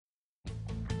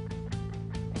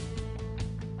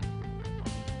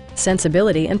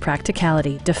Sensibility and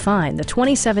practicality define the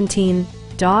 2017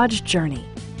 Dodge Journey.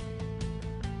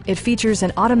 It features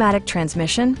an automatic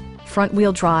transmission,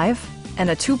 front-wheel drive,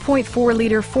 and a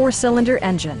 2.4-liter four-cylinder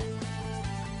engine.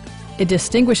 It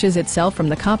distinguishes itself from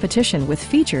the competition with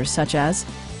features such as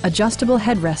adjustable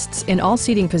headrests in all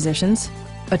seating positions,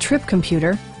 a trip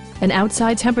computer, an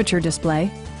outside temperature display,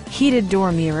 heated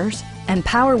door mirrors, and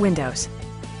power windows.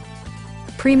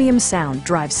 Premium sound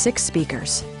drives 6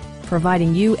 speakers,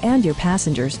 providing you and your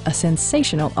passengers a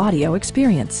sensational audio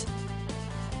experience.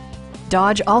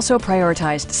 Dodge also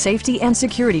prioritized safety and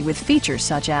security with features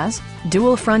such as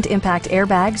dual front impact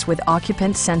airbags with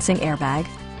occupant sensing airbag,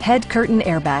 head curtain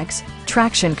airbags,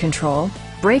 traction control,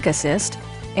 brake assist,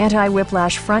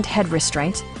 anti-whiplash front head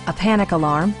restraints, a panic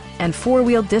alarm, and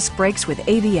 4-wheel disc brakes with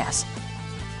ABS.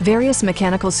 Various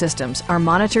mechanical systems are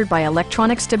monitored by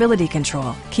electronic stability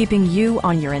control, keeping you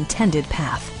on your intended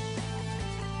path.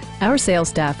 Our sales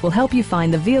staff will help you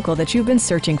find the vehicle that you've been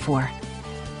searching for.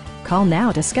 Call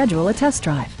now to schedule a test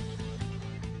drive.